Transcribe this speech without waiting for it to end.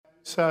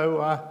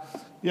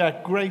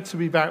Yeah, great to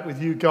be back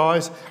with you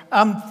guys.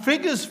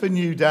 Figures for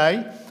New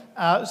Day,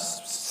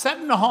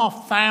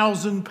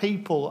 7,500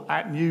 people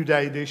at New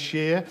Day this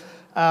year,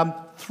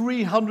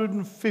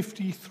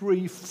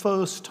 353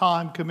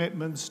 first-time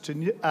commitments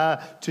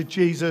to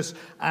Jesus,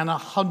 and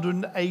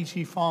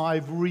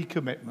 185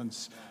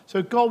 recommitments.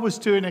 So God was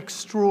doing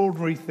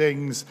extraordinary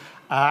things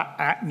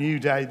at New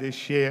Day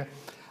this year.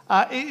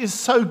 It is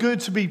so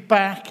good to be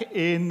back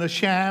in the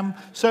Sham.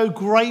 So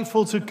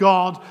grateful to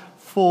God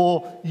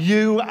for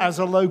you as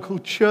a local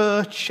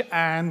church.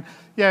 And,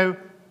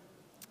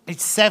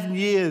 it's 7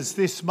 years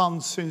this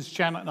month since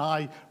Janet and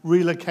I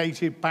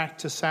relocated back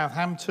to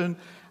Southampton.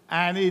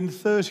 And in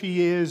 30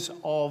 years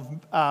of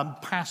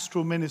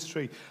pastoral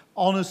ministry,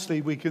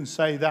 honestly, we can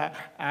say that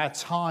our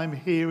time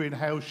here in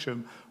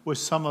Hailsham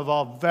was some of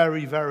our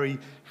very, very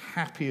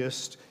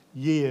happiest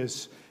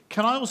years.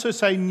 Can I also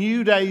say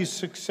New Day's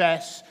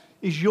success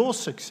is your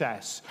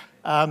success?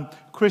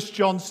 Chris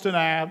Johnston,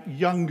 our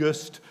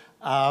youngest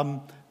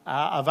of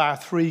our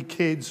three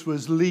kids,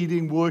 was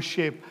leading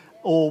worship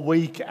all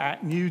week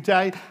at New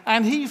Day.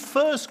 And he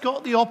first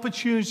got the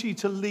opportunity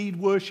to lead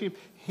worship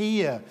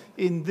here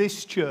in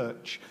this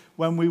church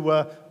when we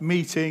were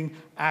meeting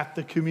at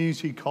the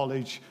community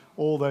college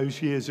all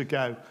those years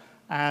ago.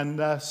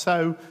 And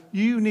so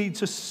you need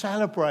to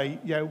celebrate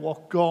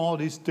what God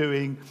is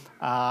doing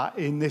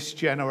in this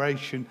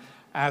generation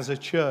as a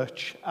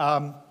church.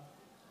 A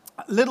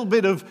little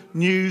bit of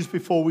news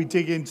before we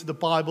dig into the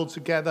Bible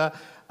together.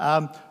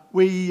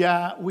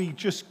 We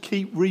just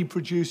keep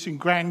reproducing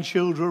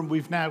grandchildren.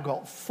 We've now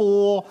got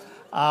 4.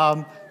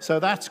 So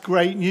that's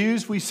great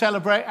news. We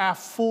celebrate our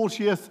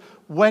 40th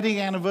wedding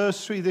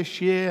anniversary this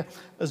year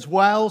as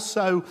well.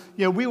 So,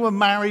 we were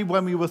married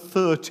when we were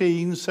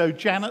 13. So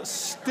Janet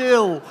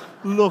still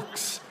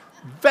looks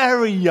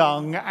very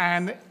young,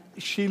 and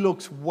she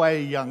looks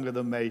way younger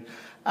than me.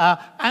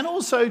 And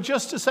also,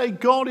 just to say,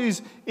 God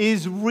is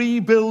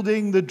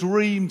rebuilding the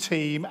dream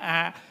team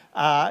at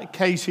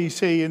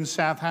KCC in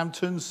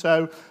Southampton.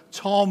 So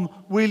Tom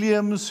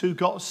Williams, who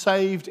got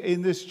saved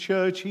in this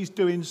church, he's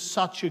doing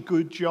such a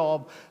good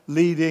job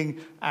leading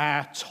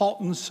our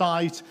Totten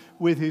site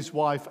with his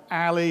wife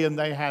Ali, and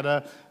they had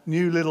a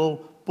new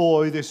little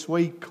boy this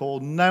week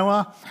called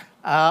Noah.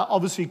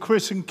 Obviously,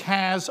 Chris and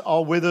Kaz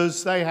are with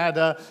us. They had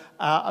a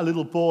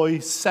little boy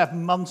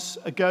 7 months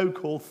ago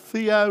called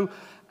Theo.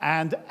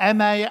 And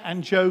Emma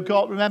and Joe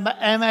Gott. Remember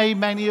Emma,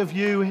 many of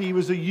you, he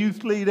was a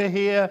youth leader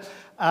here.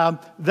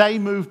 They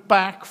moved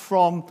back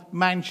from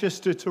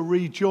Manchester to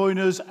rejoin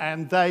us,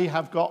 and they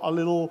have got a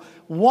little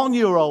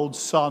 1-year-old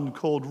son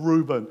called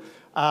Reuben.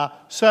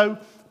 So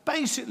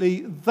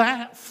basically,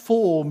 that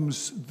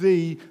forms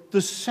the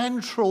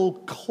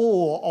central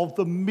core of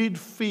the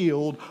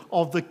midfield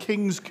of the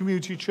King's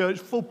Community Church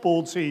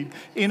football team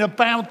in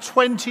about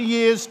 20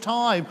 years'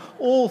 time.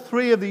 All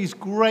 3 of these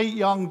great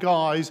young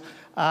guys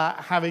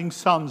having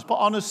sons. But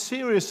on a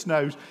serious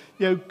note,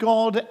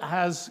 God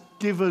has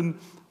given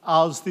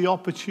us the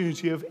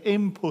opportunity of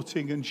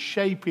inputting and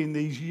shaping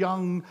these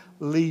young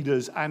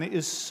leaders, and it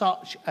is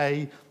such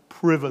a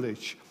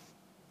privilege.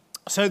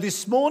 So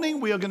this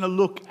morning we are going to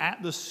look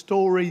at the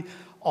story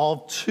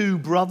of 2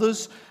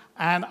 brothers,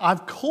 and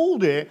I've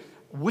called it,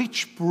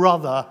 Which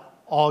Brother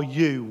Are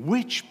You?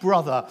 Which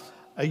brother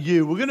are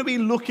you? We're going to be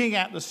looking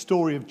at the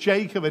story of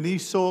Jacob and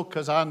Esau,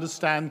 because I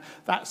understand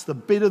that's the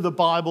bit of the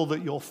Bible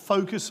that you're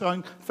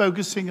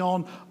focusing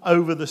on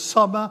over the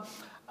summer.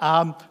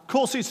 Of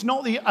course, it's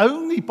not the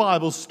only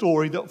Bible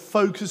story that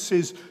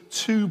focuses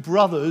 2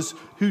 brothers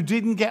who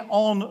didn't get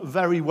on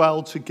very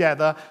well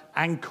together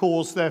and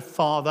caused their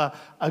father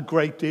a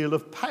great deal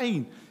of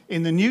pain.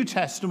 In the New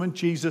Testament,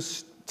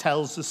 Jesus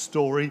tells the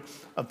story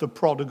of the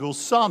prodigal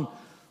son.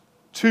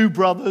 2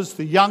 brothers,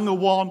 the younger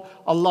one,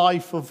 a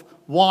life of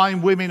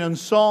wine, women, and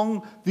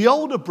song. The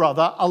older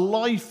brother, a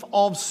life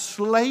of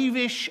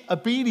slavish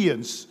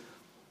obedience.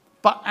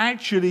 But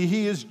actually,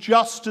 he is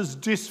just as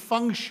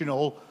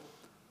dysfunctional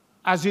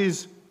as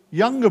his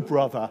younger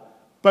brother,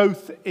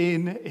 both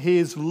in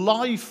his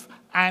life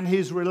and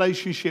his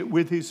relationship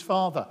with his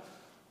father.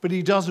 But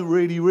he doesn't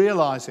really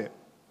realize it.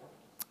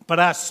 But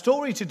our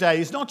story today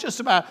is not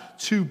just about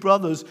 2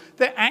 brothers.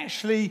 They're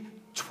actually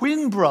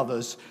twin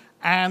brothers,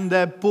 and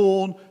they're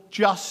born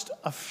just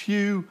a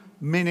few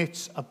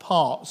minutes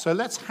apart. So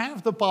let's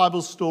have the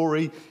Bible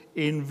story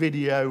in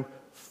video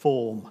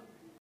form.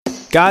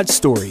 God's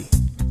story,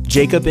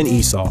 Jacob and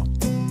Esau.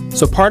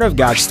 So part of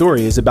God's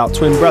story is about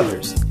twin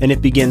brothers, and it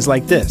begins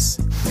like this.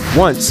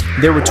 Once,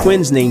 there were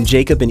twins named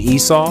Jacob and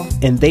Esau,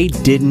 and they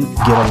didn't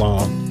get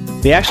along.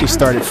 They actually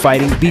started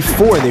fighting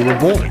before they were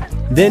born.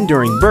 Then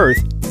during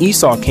birth,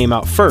 Esau came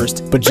out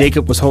first, but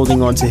Jacob was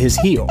holding on to his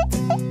heel.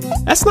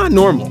 That's not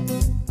normal,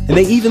 and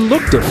they even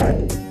look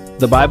different.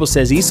 The Bible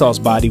says Esau's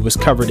body was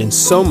covered in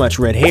so much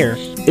red hair,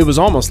 it was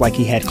almost like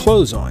he had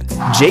clothes on.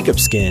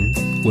 Jacob's skin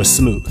was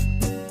smooth.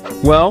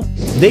 Well,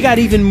 they got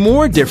even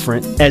more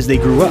different as they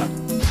grew up.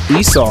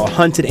 Esau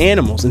hunted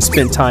animals and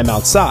spent time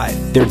outside.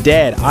 Their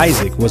dad,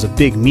 Isaac, was a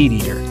big meat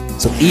eater,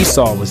 so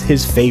Esau was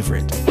his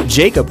favorite.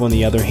 Jacob, on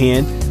the other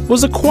hand,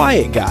 was a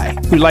quiet guy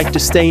who liked to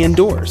stay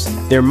indoors.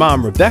 Their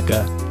mom,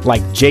 Rebecca,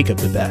 liked Jacob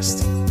the best.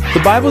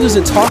 The Bible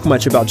doesn't talk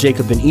much about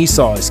Jacob and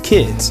Esau as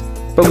kids,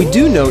 but we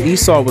do know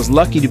Esau was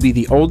lucky to be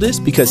the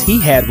oldest because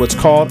he had what's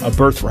called a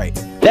birthright.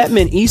 That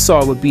meant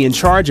Esau would be in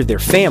charge of their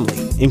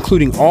family,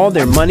 including all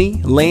their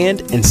money,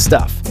 land, and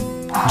stuff.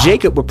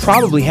 Jacob would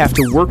probably have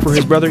to work for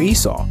his brother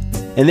Esau,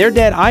 and their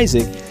dad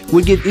Isaac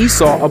would give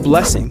Esau a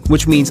blessing,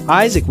 which means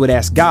Isaac would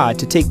ask God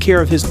to take care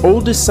of his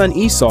oldest son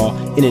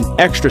Esau in an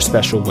extra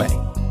special way.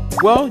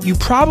 Well, you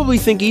probably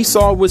think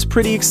Esau was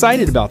pretty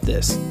excited about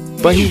this,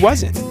 but he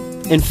wasn't.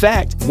 In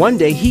fact, one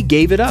day he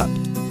gave it up.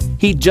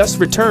 He'd just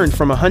returned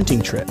from a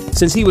hunting trip.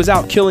 Since he was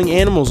out killing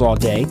animals all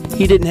day,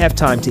 he didn't have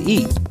time to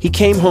eat. He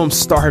came home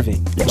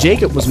starving.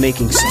 Jacob was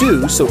making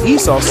stew, so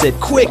Esau said,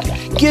 "Quick,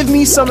 give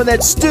me some of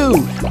that stew.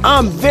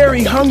 I'm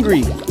very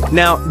hungry."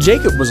 Now,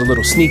 Jacob was a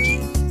little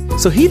sneaky,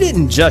 so he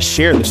didn't just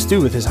share the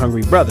stew with his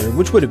hungry brother,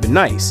 which would have been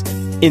nice.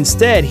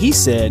 Instead, he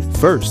said,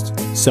 "First,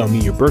 sell me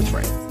your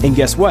birthright." And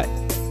guess what?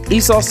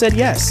 Esau said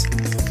yes.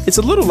 It's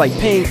a little like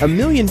paying $1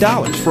 million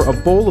for a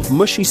bowl of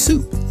mushy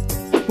soup.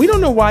 We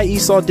don't know why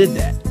Esau did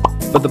that,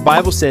 but the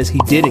Bible says he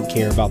didn't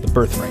care about the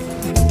birthright.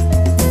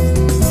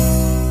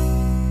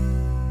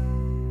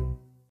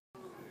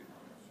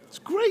 It's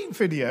a great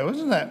video,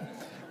 isn't it?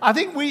 I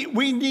think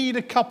we need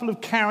a couple of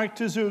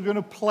characters who are going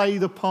to play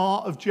the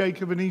part of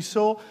Jacob and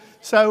Esau.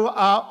 So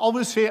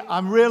obviously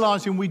I'm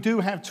realizing we do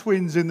have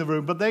twins in the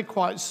room, but they're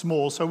quite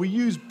small, so we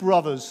use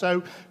brothers.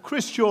 So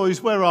Chris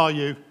Joyce, where are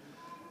you?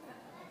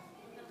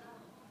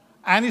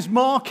 And is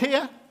Mark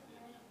here?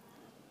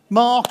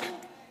 Mark,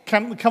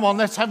 come on,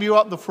 let's have you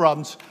up the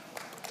front.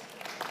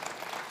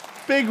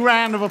 Big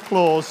round of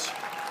applause.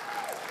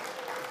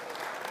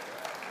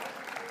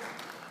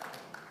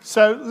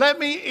 So let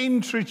me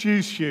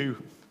introduce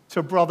you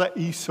to Brother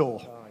Esau.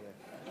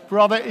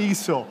 Brother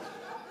Esau.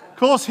 Of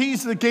course,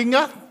 he's the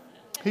ginger.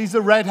 He's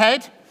the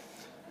redhead.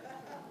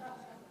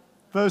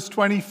 Verse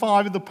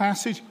 25 of the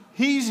passage.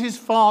 He's his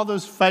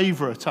father's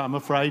favorite, I'm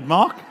afraid,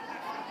 Mark.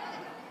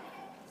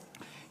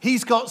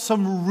 He's got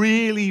some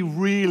really,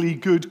 really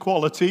good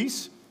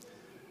qualities.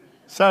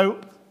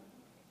 So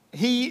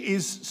he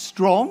is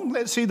strong.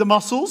 Let's see the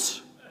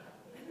muscles.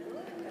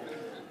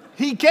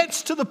 He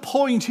gets to the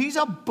point. He's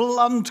a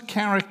blunt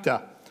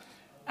character.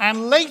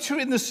 And later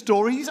in the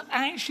story, he's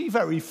actually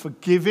very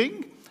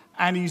forgiving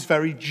and he's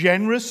very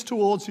generous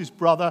towards his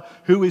brother,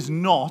 who is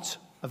not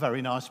a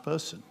very nice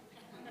person.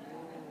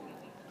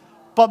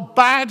 But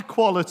bad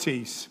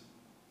qualities.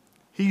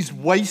 He's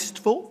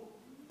wasteful.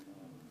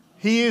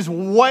 He is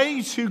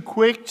way too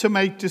quick to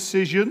make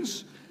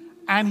decisions,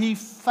 and he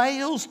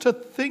fails to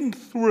think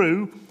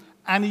through,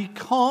 and he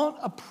can't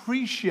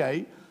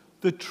appreciate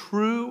the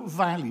true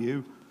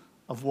value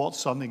of what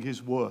something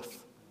is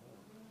worth.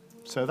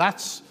 So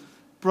that's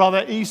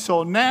Brother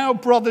Esau. Now,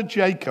 Brother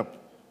Jacob.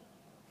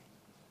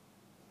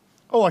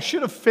 Oh, I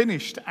should have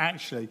finished,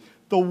 actually.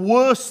 The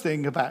worst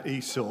thing about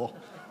Esau,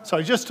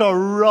 so just to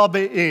rub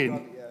it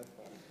in,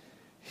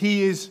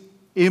 he is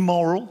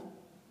immoral.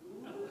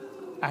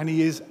 And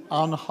he is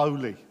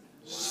unholy.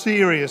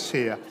 Serious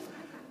here.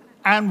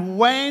 And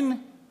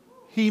when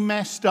he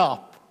messed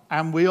up,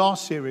 and we are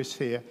serious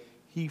here,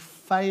 he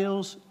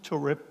fails to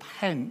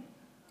repent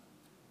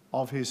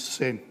of his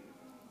sin.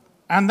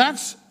 And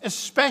that's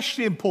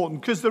especially important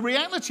because the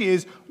reality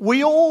is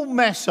we all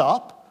mess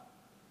up,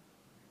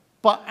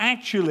 but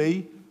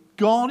actually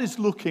God is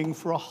looking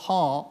for a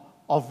heart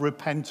of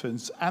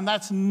repentance. And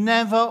that's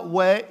never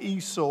where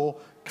Esau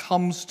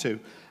comes to.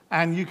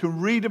 And you can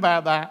read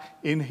about that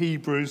in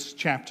Hebrews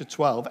chapter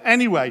 12.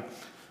 Anyway,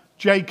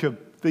 Jacob,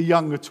 the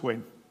younger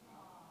twin.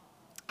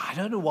 I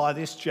don't know why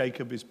this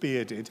Jacob is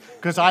bearded,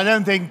 because I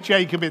don't think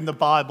Jacob in the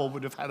Bible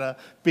would have had a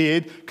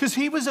beard, because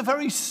he was a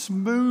very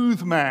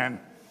smooth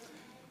man.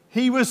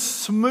 He was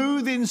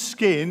smooth in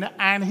skin,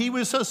 and he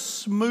was a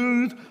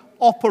smooth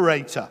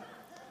operator.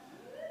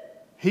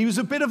 He was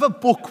a bit of a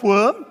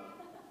bookworm.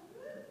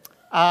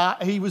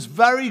 He was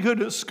very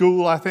good at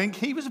school, I think.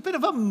 He was a bit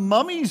of a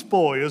mummy's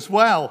boy as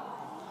well.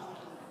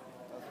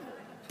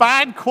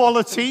 Bad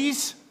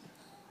qualities.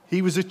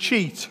 He was a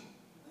cheat.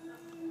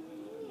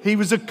 He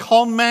was a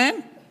con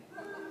man.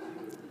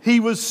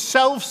 He was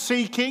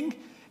self-seeking.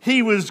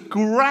 He was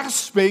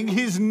grasping.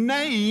 His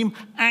name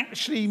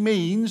actually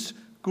means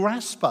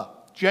grasper,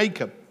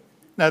 Jacob.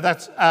 No,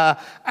 that's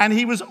and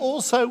he was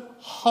also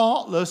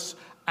heartless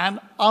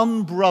and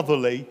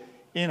unbrotherly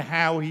in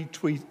how he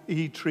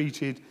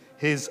treated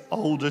his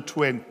older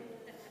twin.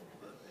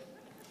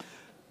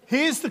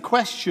 Here's the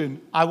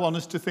question I want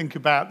us to think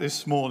about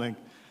this morning.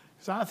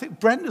 So I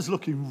think Brenda's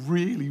looking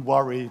really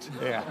worried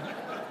here.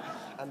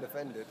 And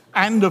offended.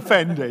 And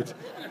offended.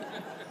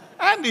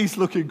 And he's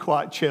looking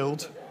quite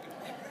chilled.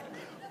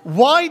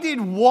 Why did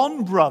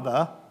one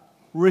brother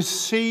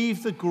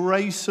receive the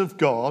grace of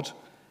God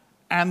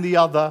and the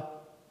other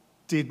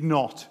did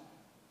not?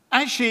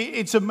 Actually,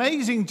 it's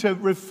amazing to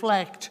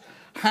reflect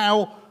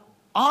how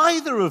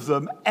either of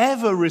them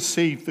ever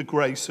received the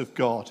grace of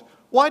God.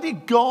 Why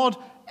did God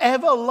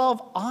ever love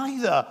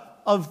either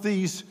of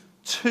these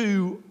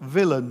two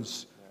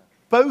villains?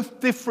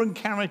 both different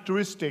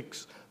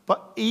characteristics,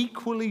 but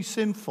equally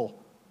sinful.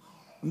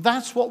 And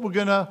that's what we're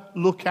going to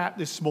look at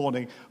this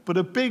morning. But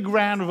a big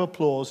round of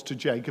applause to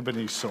Jacob and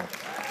Esau.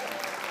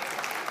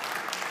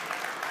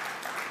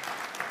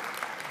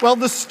 Well,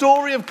 the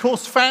story, of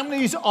course,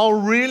 families are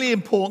really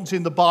important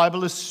in the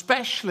Bible,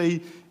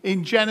 especially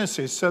in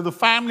Genesis. So the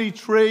family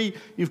tree,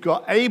 you've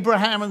got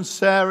Abraham and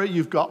Sarah,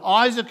 you've got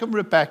Isaac and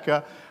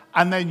Rebekah,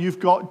 and then you've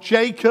got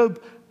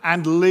Jacob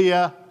and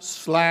Leah/Rachel.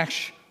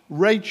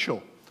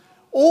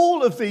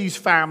 All of these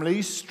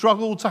families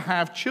struggle to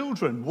have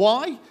children.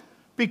 Why?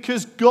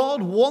 Because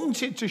God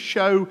wanted to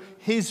show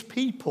his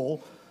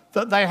people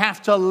that they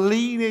have to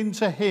lean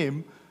into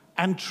him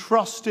and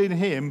trust in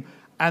him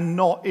and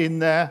not in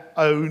their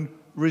own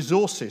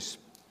resources.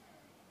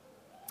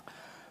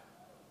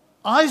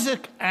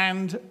 Isaac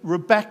and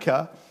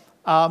Rebekah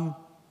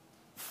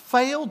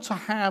failed to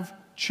have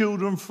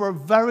children for a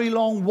very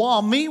long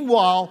while.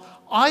 Meanwhile,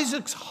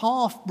 Isaac's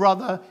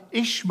half-brother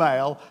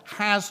Ishmael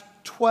has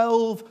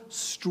 12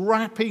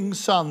 strapping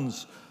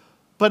sons.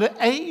 But at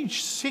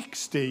age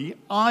 60,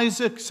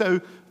 Isaac,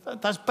 so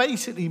that's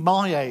basically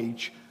my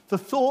age, the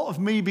thought of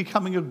me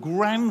becoming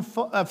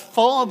a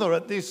father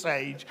at this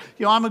age,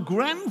 I'm a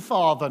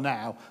grandfather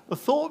now. The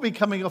thought of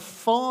becoming a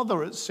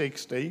father at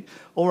 60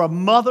 or a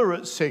mother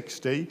at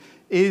 60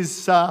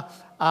 is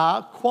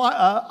quite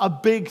a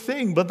big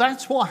thing. But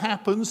that's what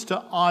happens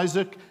to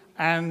Isaac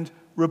and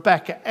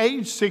Rebekah.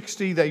 Age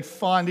 60, they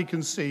finally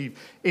conceive.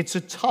 It's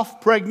a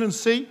tough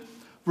pregnancy.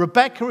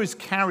 Rebekah is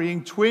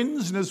carrying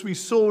twins, and as we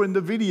saw in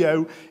the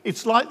video,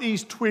 it's like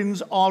these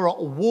twins are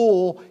at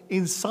war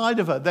inside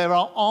of her. There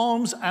are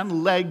arms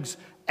and legs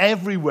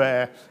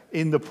everywhere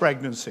in the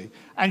pregnancy.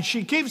 And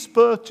she gives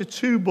birth to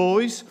 2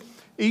 boys.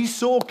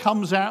 Esau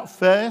comes out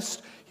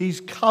first.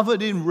 He's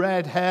covered in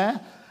red hair.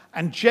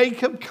 And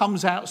Jacob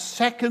comes out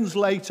seconds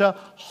later,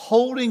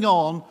 holding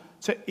on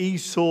to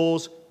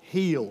Esau's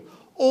heel,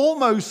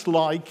 almost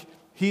like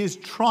he is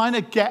trying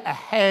to get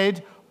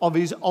ahead of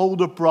his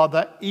older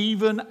brother,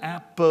 even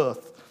at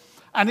birth.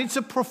 And it's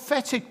a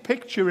prophetic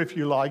picture, if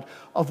you like,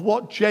 of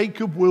what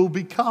Jacob will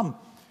become.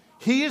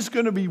 He is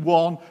going to be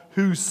one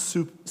who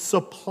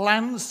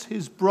supplants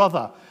his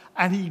brother,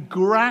 and he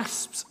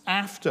grasps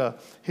after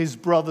his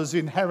brother's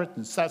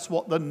inheritance. That's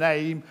what the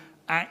name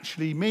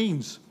actually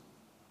means.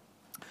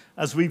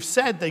 As we've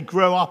said, they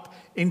grow up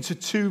into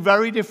 2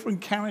 very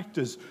different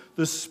characters,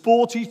 the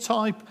sporty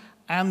type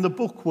and the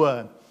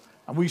bookworm.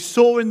 And we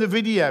saw in the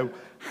video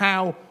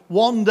how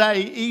one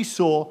day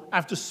Esau,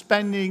 after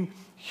spending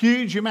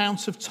huge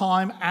amounts of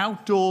time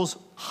outdoors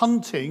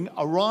hunting,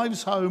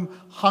 arrives home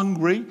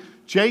hungry.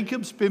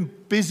 Jacob's been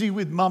busy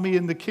with mummy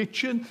in the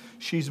kitchen.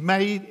 She's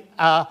made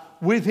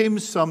with him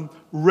some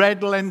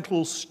red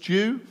lentil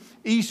stew.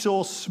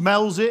 Esau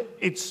smells it.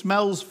 It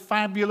smells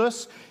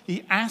fabulous.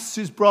 He asks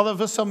his brother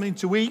for something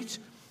to eat.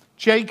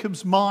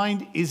 Jacob's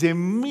mind is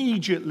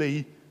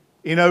immediately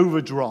in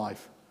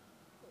overdrive.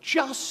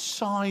 Just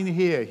sign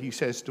here, he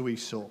says to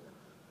Esau.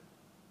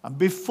 And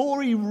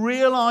before he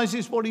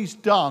realizes what he's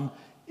done,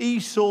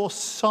 Esau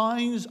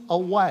signs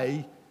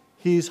away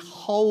his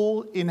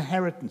whole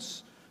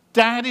inheritance.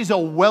 Dad is a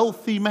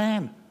wealthy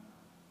man,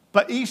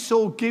 but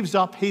Esau gives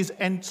up his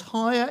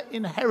entire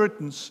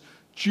inheritance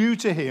due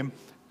to him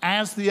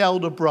as the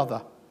elder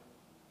brother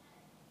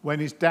when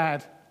his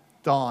dad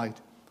died,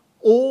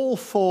 all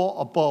for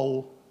a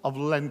bowl of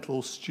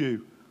lentil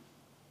stew.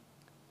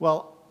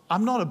 Well,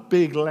 I'm not a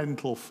big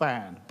lentil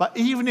fan, but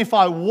even if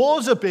I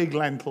was a big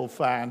lentil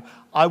fan,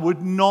 I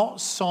would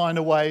not sign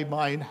away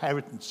my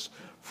inheritance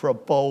for a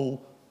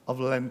bowl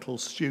of lentil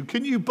stew.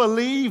 Can you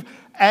believe,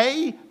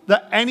 A,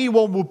 that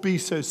anyone would be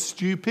so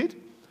stupid?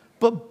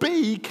 But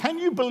B, can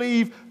you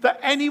believe that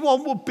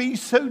anyone would be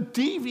so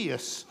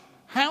devious?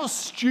 How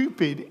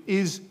stupid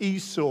is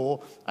Esau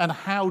and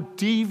how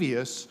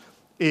devious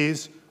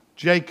is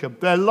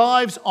Jacob? Their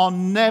lives are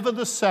never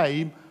the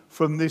same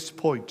from this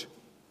point.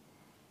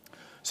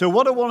 So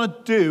what I want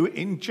to do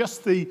in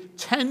just the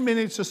 10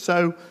 minutes or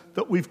so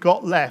that we've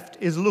got left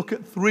is look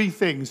at 3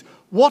 things.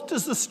 What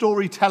does the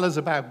story tell us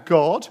about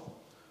God?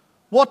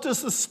 What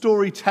does the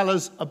story tell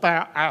us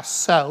about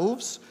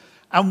ourselves?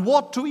 And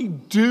what do we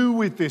do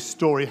with this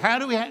story? How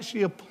do we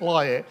actually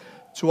apply it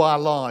to our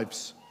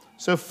lives?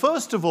 So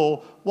first of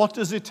all, what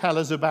does it tell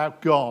us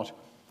about God?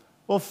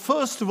 Well,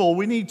 first of all,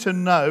 we need to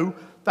know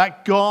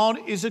that God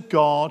is a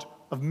God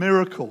of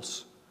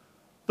miracles.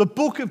 The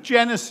book of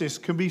Genesis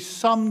can be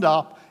summed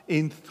up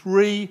in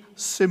 3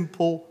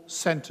 simple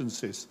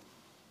sentences.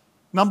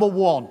 Number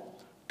 1,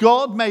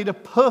 God made a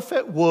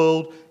perfect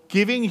world,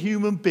 giving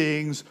human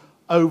beings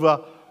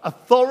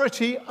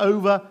authority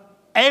over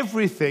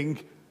everything,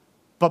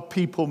 but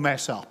people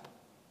mess up.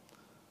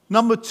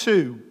 Number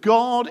 2,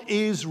 God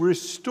is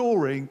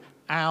restoring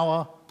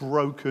our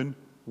broken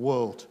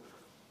world.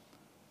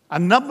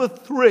 And number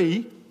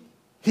 3,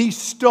 he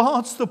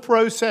starts the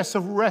process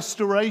of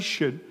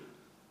restoration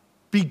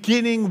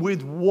beginning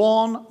with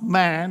one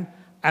man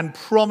and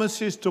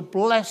promises to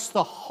bless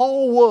the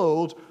whole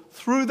world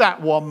through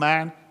that one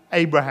man,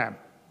 Abraham.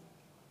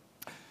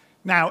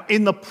 Now,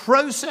 in the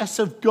process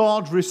of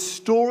God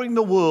restoring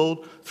the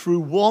world through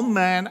one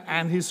man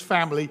and his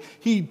family,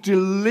 he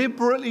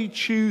deliberately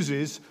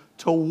chooses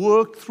to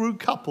work through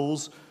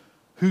couples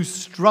who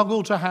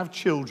struggle to have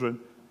children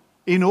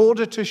in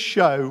order to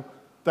show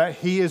that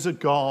he is a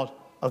God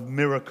of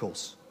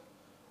miracles.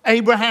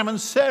 Abraham and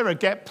Sarah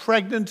get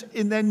pregnant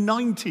in their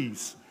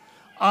 90s.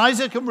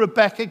 Isaac and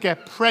Rebekah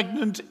get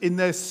pregnant in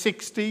their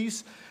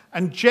 60s.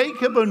 And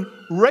Jacob and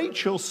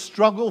Rachel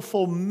struggle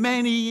for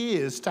many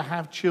years to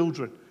have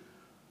children.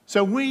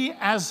 So we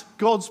as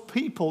God's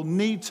people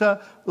need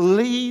to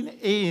lean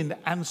in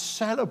and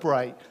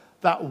celebrate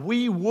that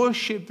we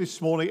worship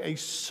this morning a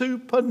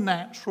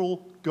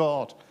supernatural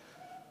God.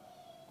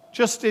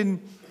 Just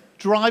in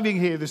driving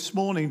here this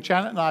morning,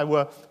 Janet and I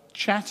were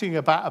chatting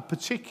about a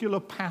particular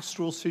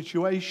pastoral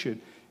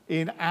situation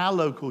in our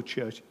local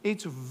church.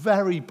 It's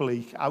very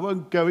bleak. I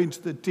won't go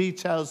into the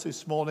details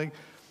this morning.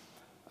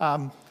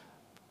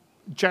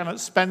 Janet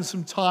spent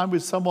some time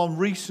with someone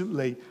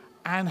recently,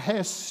 and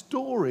her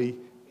story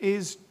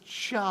is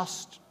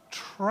just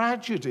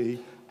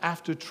tragedy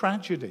after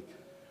tragedy.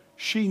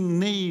 She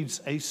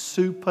needs a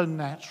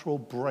supernatural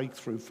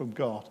breakthrough from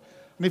God.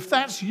 And if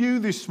that's you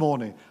this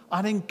morning,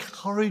 I'd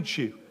encourage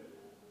you,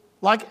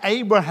 like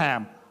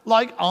Abraham,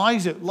 like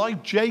Isaac,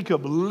 like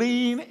Jacob,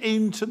 lean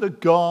into the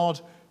God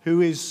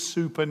who is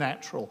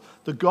supernatural,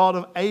 the God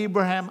of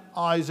Abraham,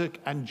 Isaac,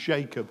 and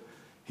Jacob.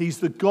 He's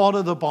the God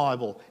of the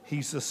Bible.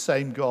 He's the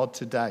same God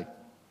today.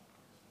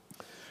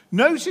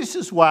 Notice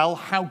as well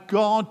how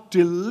God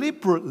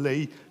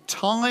deliberately,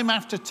 time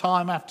after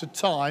time after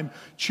time,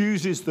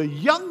 chooses the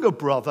younger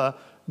brother,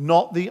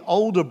 not the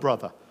older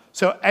brother.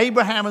 So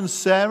Abraham and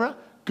Sarah,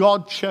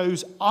 God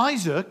chose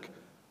Isaac,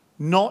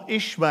 not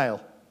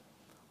Ishmael.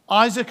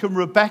 Isaac and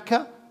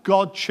Rebekah,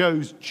 God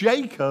chose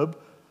Jacob,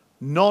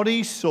 not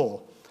Esau.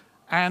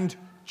 And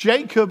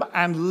Jacob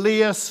and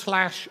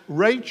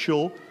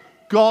Leah/Rachel,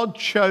 God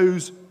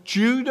chose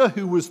Judah,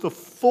 who was the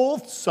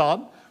fourth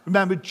son.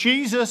 Remember,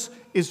 Jesus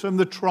is from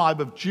the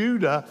tribe of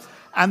Judah.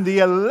 And the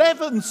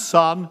 11th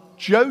son,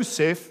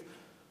 Joseph,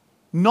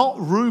 not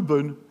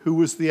Reuben, who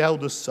was the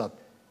eldest son.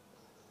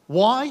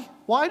 Why?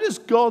 Why does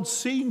God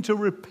seem to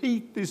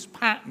repeat this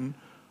pattern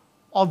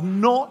of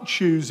not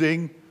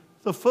choosing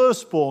the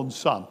firstborn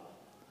son?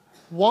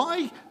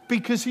 Why?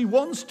 Because he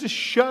wants to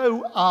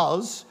show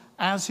us,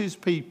 as his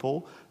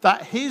people,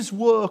 that his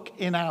work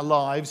in our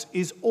lives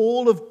is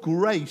all of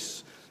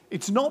grace.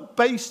 It's not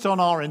based on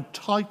our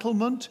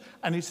entitlement,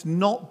 and it's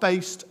not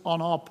based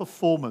on our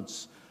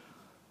performance.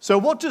 So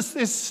what does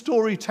this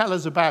story tell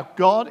us about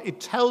God?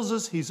 It tells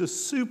us he's a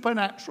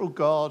supernatural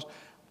God,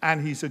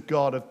 and he's a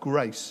God of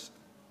grace.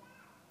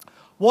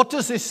 What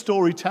does this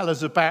story tell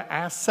us about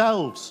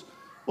ourselves?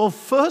 Well,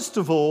 first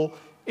of all,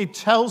 it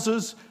tells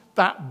us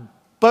that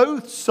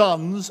both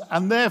sons,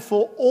 and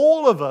therefore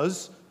all of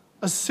us,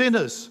 are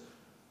sinners.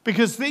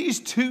 Because these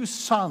two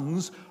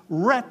sons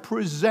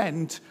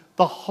represent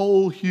the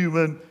whole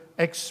human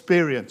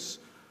experience.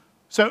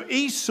 So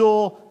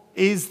Esau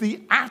is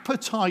the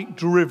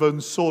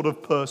appetite-driven sort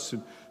of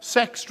person.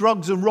 Sex,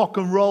 drugs, and rock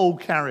and roll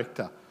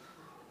character.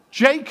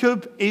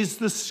 Jacob is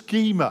the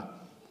schemer.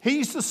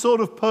 He's the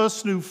sort of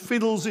person who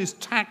fiddles his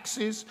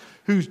taxes,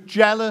 who's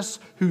jealous,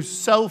 who's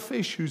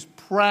selfish, who's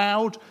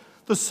proud.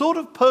 The sort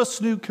of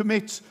person who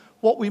commits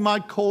what we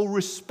might call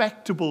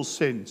respectable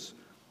sins.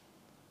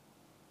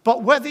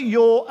 But whether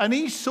you're an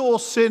Esau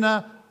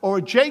sinner or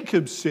a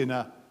Jacob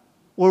sinner,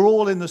 we're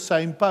all in the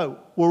same boat.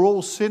 We're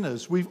all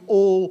sinners. We've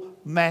all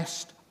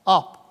messed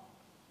up.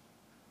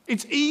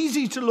 It's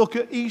easy to look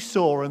at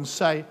Esau and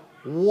say,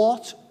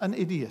 what an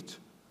idiot.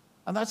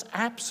 And that's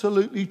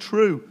absolutely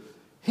true.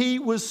 He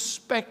was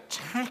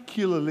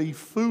spectacularly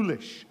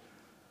foolish.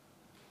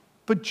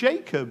 But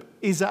Jacob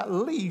is at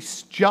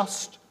least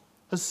just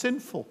as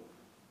sinful.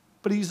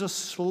 But he's a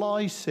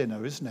sly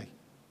sinner, isn't he?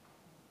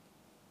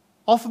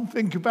 Often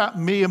think about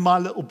me and my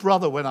little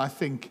brother when I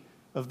think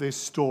of this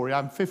story.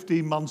 I'm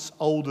 15 months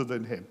older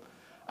than him.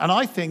 And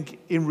I think,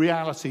 in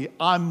reality,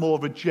 I'm more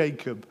of a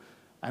Jacob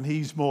and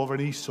he's more of an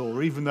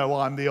Esau, even though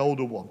I'm the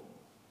older one.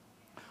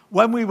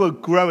 When we were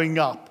growing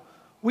up,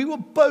 we were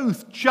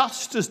both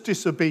just as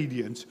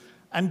disobedient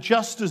and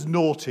just as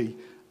naughty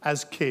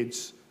as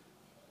kids,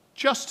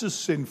 just as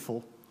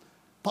sinful.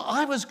 But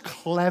I was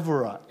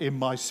cleverer in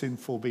my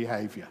sinful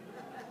behavior.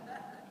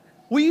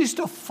 We used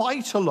to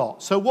fight a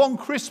lot. So one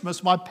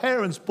Christmas, my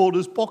parents bought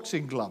us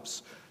boxing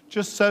gloves,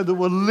 just so there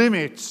were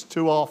limits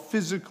to our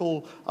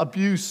physical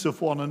abuse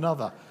of one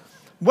another.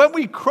 When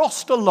we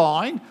crossed a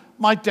line,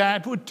 my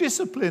dad would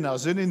discipline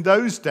us. And in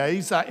those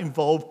days, that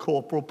involved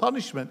corporal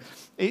punishment.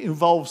 It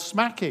involved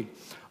smacking.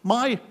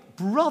 My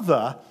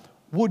brother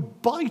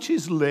would bite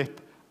his lip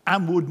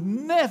and would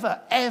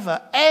never,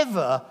 ever,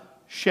 ever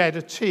shed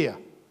a tear.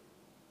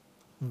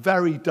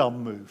 Very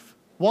dumb move.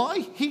 Why?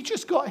 He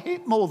just got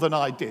hit more than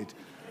I did.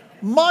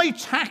 My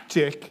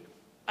tactic,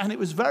 and it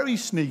was very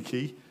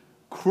sneaky,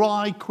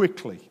 cry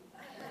quickly.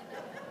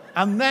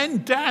 And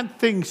then Dad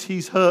thinks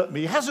he's hurt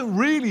me. He hasn't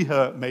really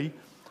hurt me,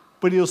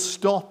 but he'll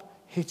stop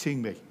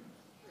hitting me.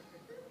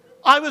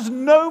 I was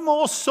no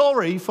more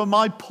sorry for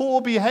my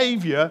poor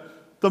behavior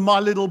than my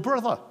little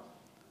brother.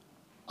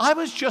 I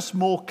was just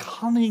more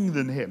cunning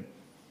than him,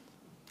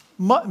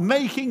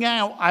 making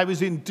out I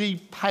was in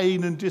deep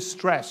pain and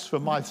distress for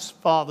my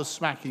father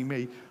smacking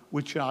me,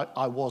 which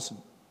I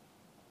wasn't.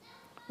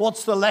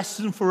 What's the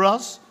lesson for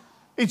us?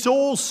 It's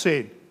all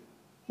sin,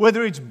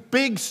 whether it's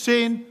big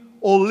sin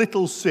or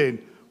little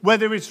sin,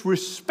 whether it's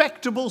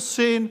respectable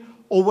sin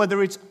or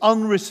whether it's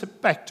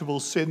unrespectable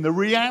sin. The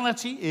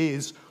reality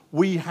is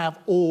we have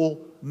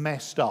all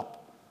messed up.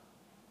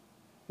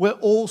 We're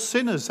all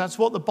sinners. That's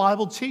what the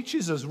Bible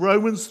teaches us.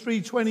 Romans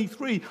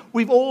 3:23.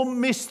 We've all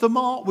missed the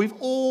mark. We've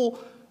all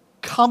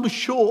come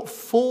short,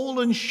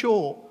 fallen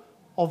short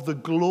of the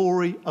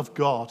glory of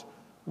God.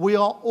 We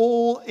are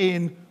all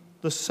in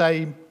the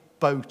same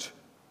boat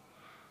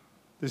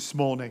this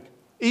morning.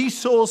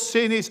 Esau's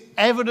sin is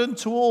evident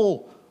to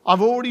all.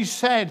 I've already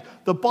said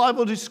the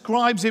Bible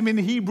describes him in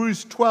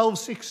Hebrews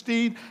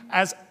 12:16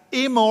 as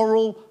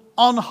immoral,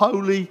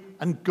 unholy,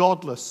 and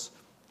godless.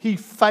 He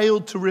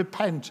failed to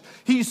repent.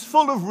 He's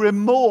full of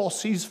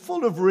remorse. He's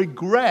full of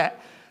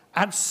regret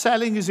at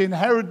selling his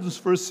inheritance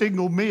for a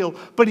single meal,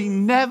 but he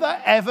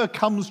never ever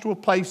comes to a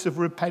place of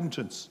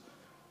repentance.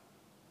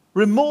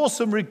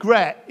 Remorse and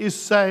regret is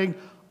saying,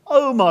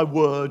 oh my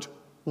word,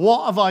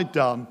 what have I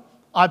done?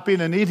 I've been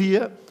an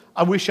idiot.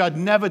 I wish I'd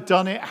never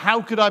done it. How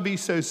could I be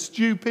so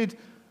stupid?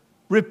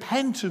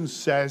 Repentance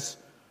says,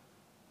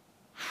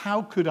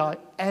 how could I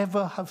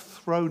ever have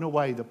thrown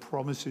away the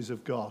promises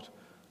of God?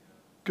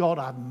 God,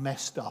 I've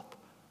messed up,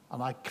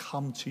 and I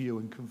come to you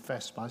and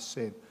confess my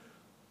sin.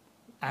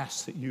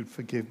 Ask that you'd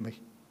forgive me.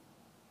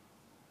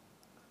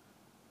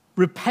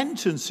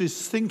 Repentance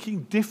is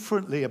thinking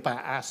differently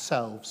about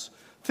ourselves,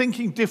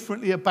 thinking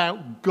differently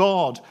about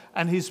God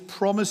and his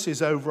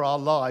promises over our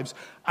lives,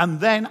 and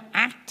then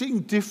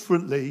acting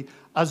differently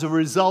as a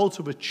result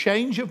of a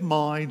change of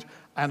mind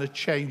and a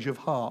change of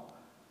heart.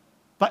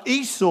 But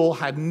Esau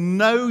had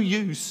no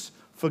use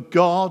for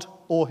God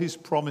or his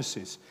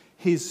promises.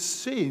 His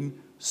sin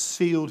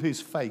sealed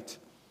his fate.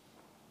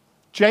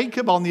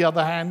 Jacob, on the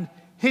other hand,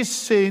 his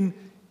sin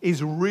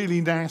is really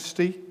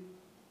nasty.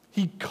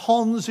 He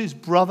cons his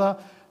brother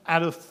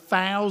out of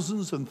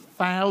thousands and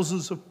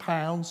thousands of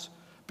pounds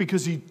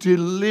because he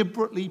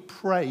deliberately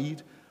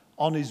preyed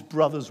on his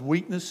brother's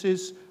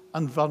weaknesses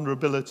and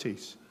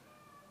vulnerabilities.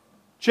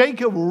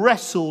 Jacob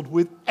wrestled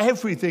with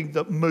everything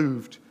that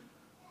moved.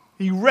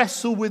 He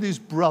wrestled with his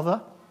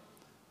brother,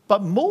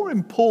 but more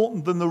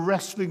important than the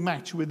wrestling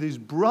match with his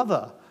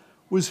brother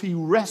was he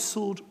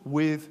wrestled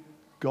with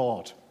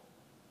God.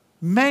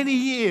 Many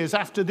years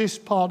after this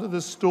part of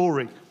the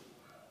story,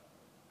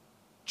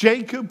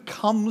 Jacob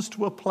comes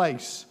to a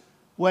place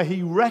where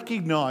he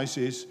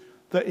recognizes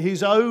that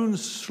his own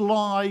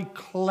sly,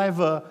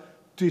 clever,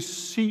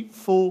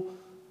 deceitful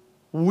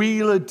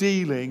wheeler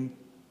dealing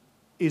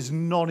is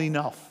not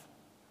enough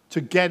to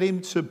get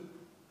him to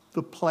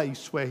the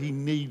place where he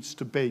needs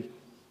to be.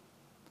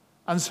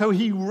 And so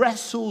he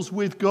wrestles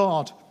with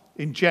God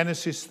in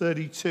Genesis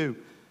 32.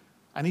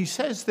 And he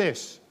says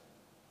this,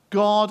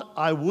 God,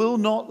 I will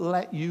not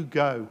let you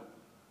go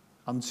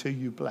until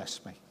you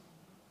bless me.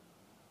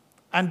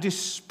 And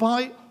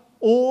despite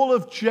all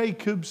of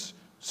Jacob's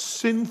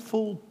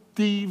sinful,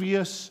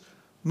 devious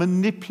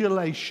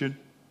manipulation,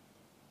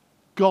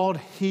 God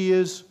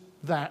hears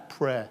that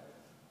prayer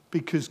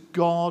because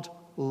God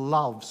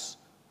loves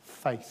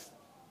faith.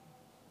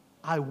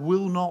 I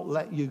will not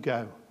let you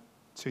go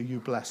till you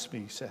bless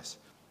me, he says.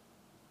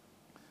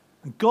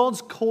 And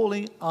God's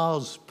calling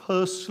us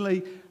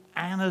personally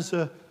and as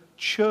a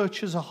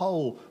church as a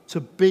whole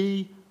to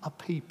be a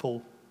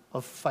people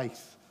of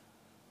faith.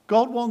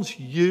 God wants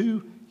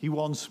you, he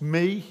wants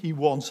me, he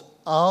wants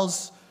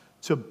us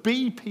to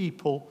be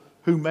people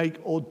who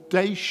make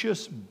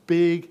audacious,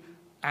 big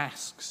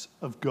asks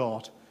of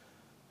God.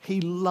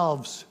 He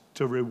loves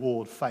to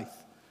reward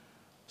faith.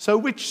 So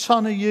which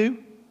son are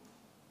you?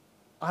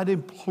 I'd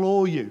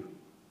implore you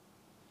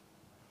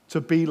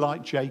to be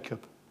like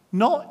Jacob,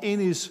 not in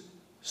his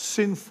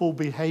sinful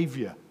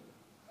behavior,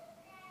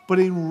 but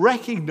in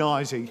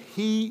recognizing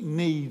he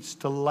needs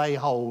to lay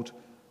hold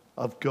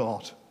of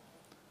God.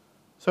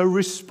 So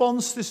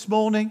response this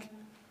morning,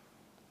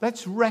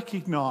 let's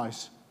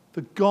recognize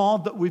the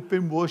God that we've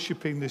been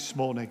worshiping this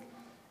morning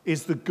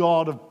is the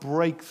God of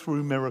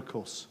breakthrough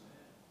miracles.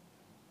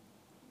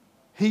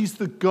 He's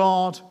the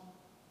God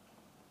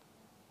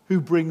who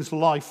brings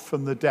life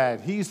from the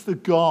dead. He's the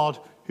God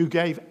who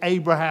gave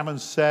Abraham and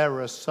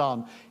Sarah a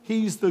son.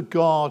 He's the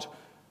God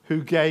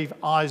who gave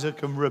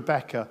Isaac and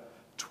Rebekah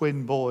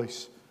twin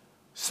boys.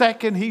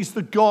 Second, he's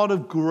the God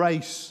of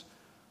grace.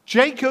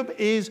 Jacob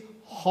is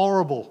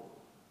horrible.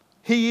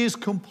 He is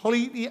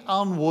completely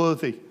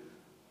unworthy.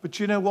 But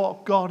you know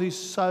what? God is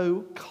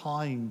so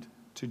kind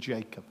to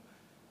Jacob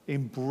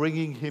in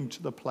bringing him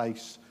to the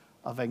place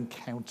of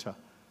encounter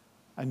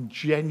and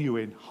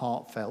genuine,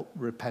 heartfelt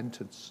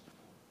repentance.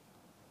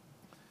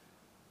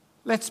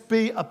 Let's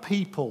be a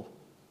people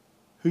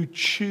who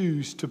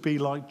choose to be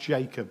like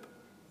Jacob,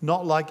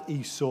 not like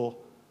Esau.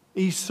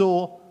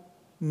 Esau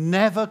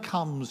never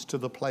comes to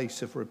the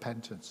place of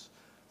repentance.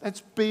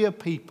 Let's be a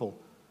people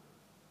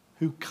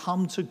who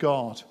come to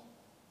God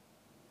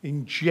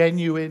in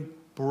genuine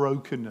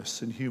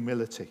brokenness and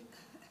humility.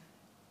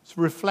 It's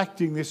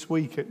reflecting this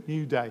week at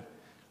New Day.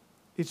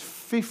 It's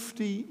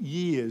 50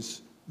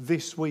 years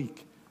this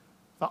week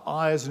that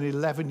I, as an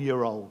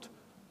 11-year-old,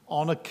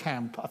 on a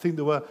camp, I think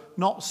there were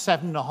not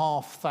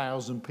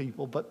 7,500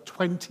 people, but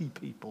 20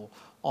 people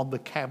on the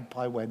camp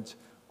I went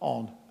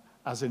on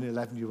as an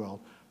 11-year-old.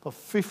 For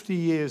 50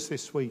 years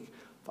this week,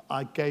 that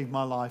I gave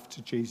my life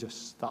to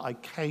Jesus, that I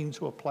came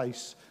to a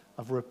place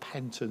of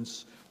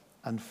repentance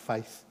and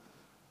faith.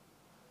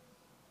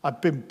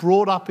 I've been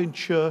brought up in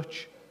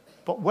church,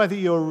 but whether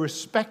you're a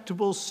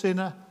respectable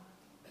sinner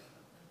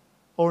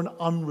or an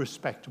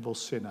unrespectable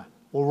sinner,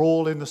 we're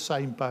all in the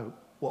same boat.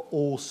 We're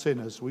all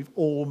sinners. We've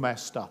all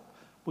messed up.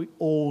 We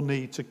all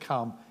need to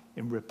come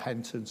in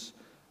repentance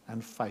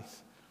and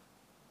faith.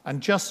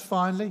 And just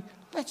finally,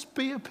 let's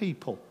be a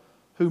people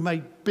who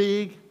make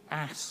big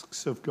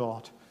asks of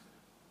God.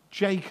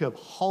 Jacob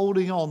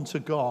holding on to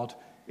God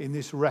in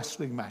this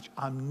wrestling match.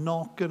 I'm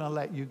not going to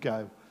let you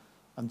go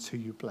until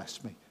you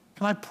bless me.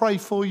 Can I pray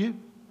for you? And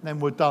then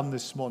we're done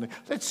this morning.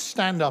 Let's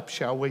stand up,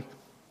 shall we?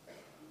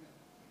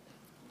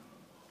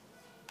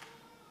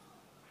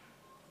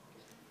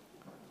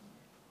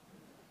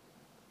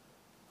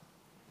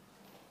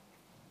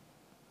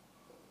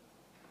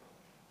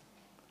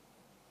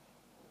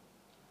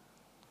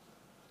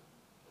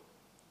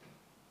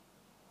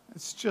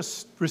 Let's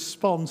just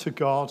respond to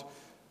God.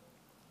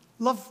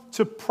 Love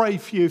to pray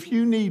for you. If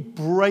you need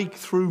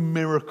breakthrough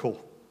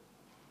miracle,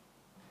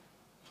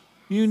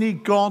 you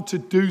need God to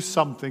do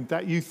something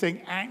that you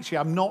think, actually,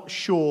 I'm not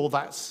sure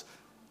that's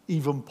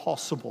even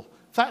possible.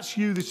 If that's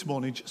you this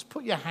morning, just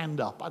put your hand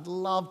up. I'd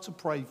love to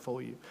pray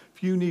for you.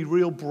 If you need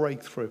real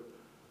breakthrough.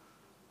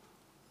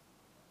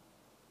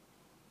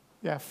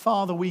 Yeah,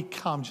 Father, we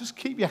come. Just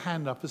keep your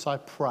hand up as I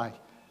pray.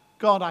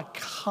 God, I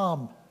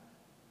come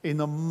in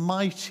the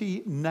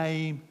mighty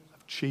name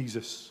of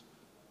Jesus.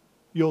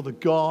 You're the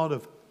God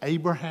of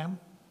Abraham,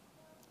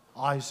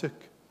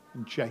 Isaac,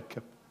 and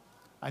Jacob.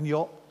 And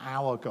you're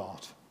our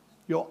God.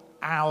 You're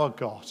our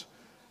God.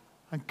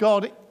 And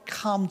God,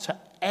 come to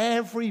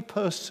every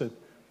person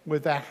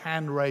with their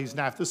hand raised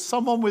now. If there's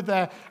someone with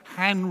their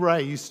hand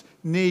raised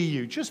near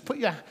you, just put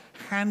your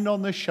hand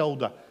on their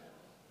shoulder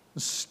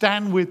and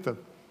stand with them.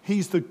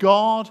 He's the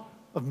God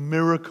of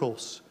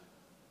miracles.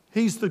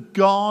 He's the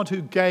God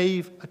who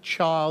gave a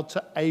child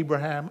to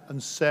Abraham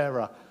and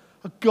Sarah.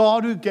 A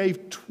God who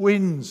gave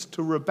twins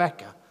to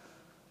Rebecca.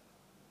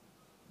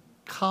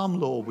 Come,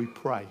 Lord, we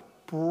pray.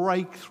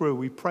 Breakthrough.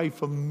 We pray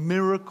for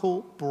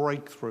miracle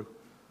breakthrough.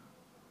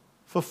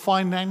 For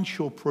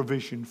financial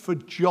provision. For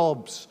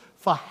jobs.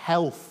 For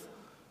health.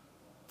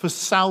 For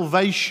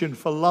salvation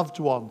for loved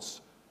ones.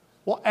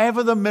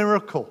 Whatever the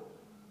miracle.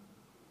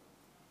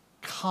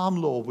 Come,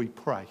 Lord, we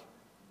pray.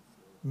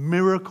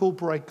 Miracle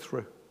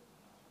breakthrough.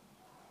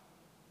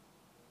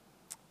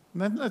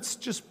 And then let's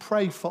just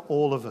pray for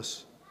all of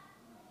us.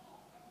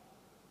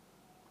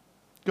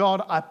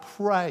 God, I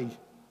pray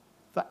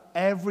that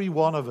every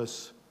one of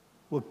us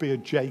would be a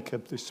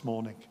Jacob this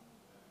morning.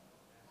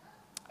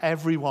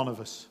 Every one of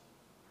us.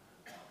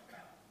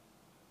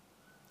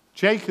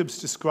 Jacob's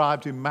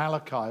described in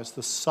Malachi as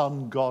the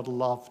son God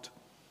loved.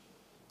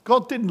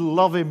 God didn't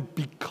love him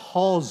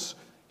because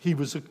he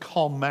was a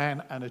con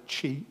man and a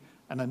cheat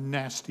and a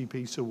nasty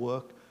piece of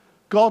work.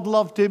 God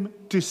loved him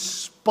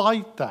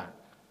despite that.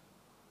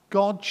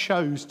 God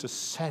chose to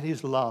set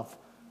his love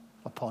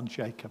upon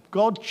Jacob.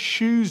 God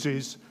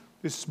chooses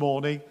this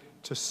morning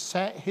to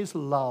set his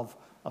love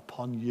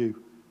upon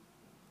you.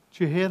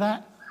 Do you hear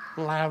that?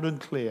 Loud and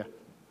clear.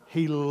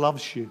 He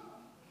loves you.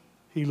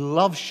 He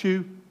loves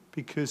you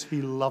because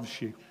he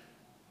loves you.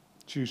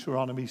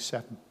 Deuteronomy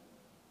 7.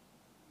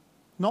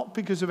 Not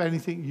because of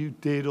anything you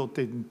did or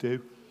didn't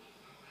do.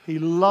 He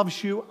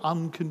loves you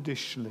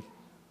unconditionally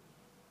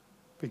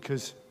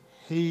because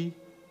he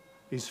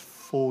is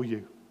for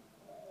you.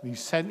 He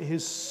sent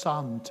his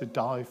son to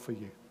die for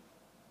you.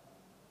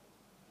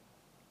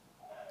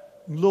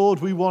 Lord,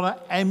 we want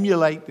to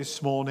emulate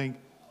this morning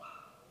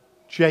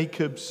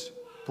Jacob's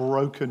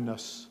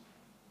brokenness,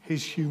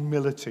 his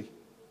humility,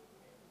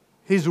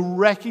 his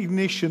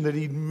recognition that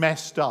he'd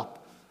messed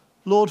up.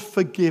 Lord,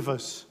 forgive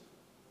us.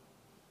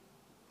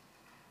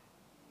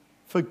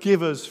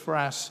 Forgive us for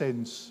our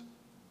sins,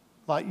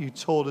 like you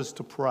taught us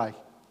to pray.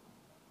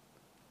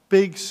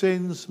 Big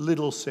sins,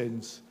 little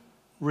sins.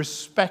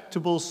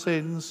 Respectable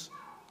sins,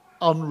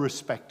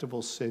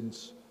 unrespectable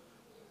sins.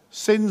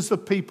 Sins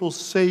that people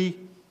see,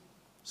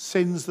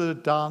 sins that are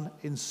done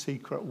in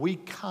secret. We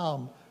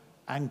come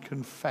and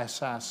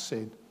confess our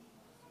sin.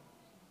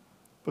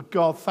 But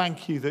God,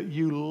 thank you that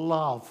you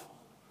love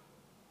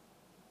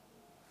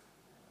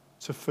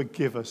to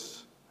forgive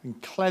us and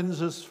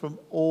cleanse us from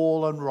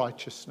all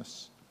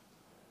unrighteousness.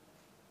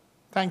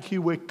 Thank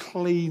you we're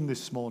clean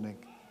this morning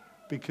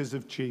because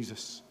of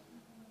Jesus.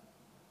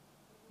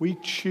 We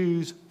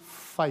choose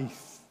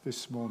faith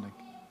this morning.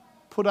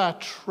 Put our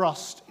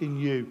trust in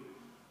you.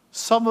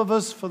 Some of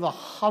us for the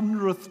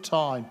 100th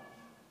time.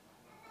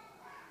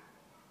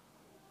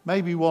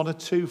 Maybe one or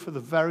two for the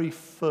very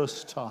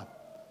first time.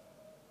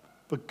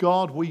 But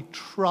God, we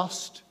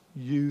trust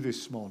you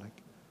this morning.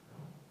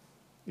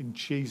 In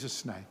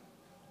Jesus' name.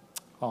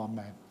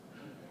 Amen.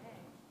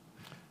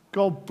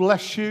 God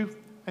bless you.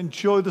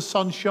 Enjoy the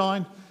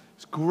sunshine.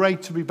 It's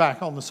great to be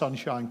back on the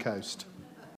Sunshine Coast.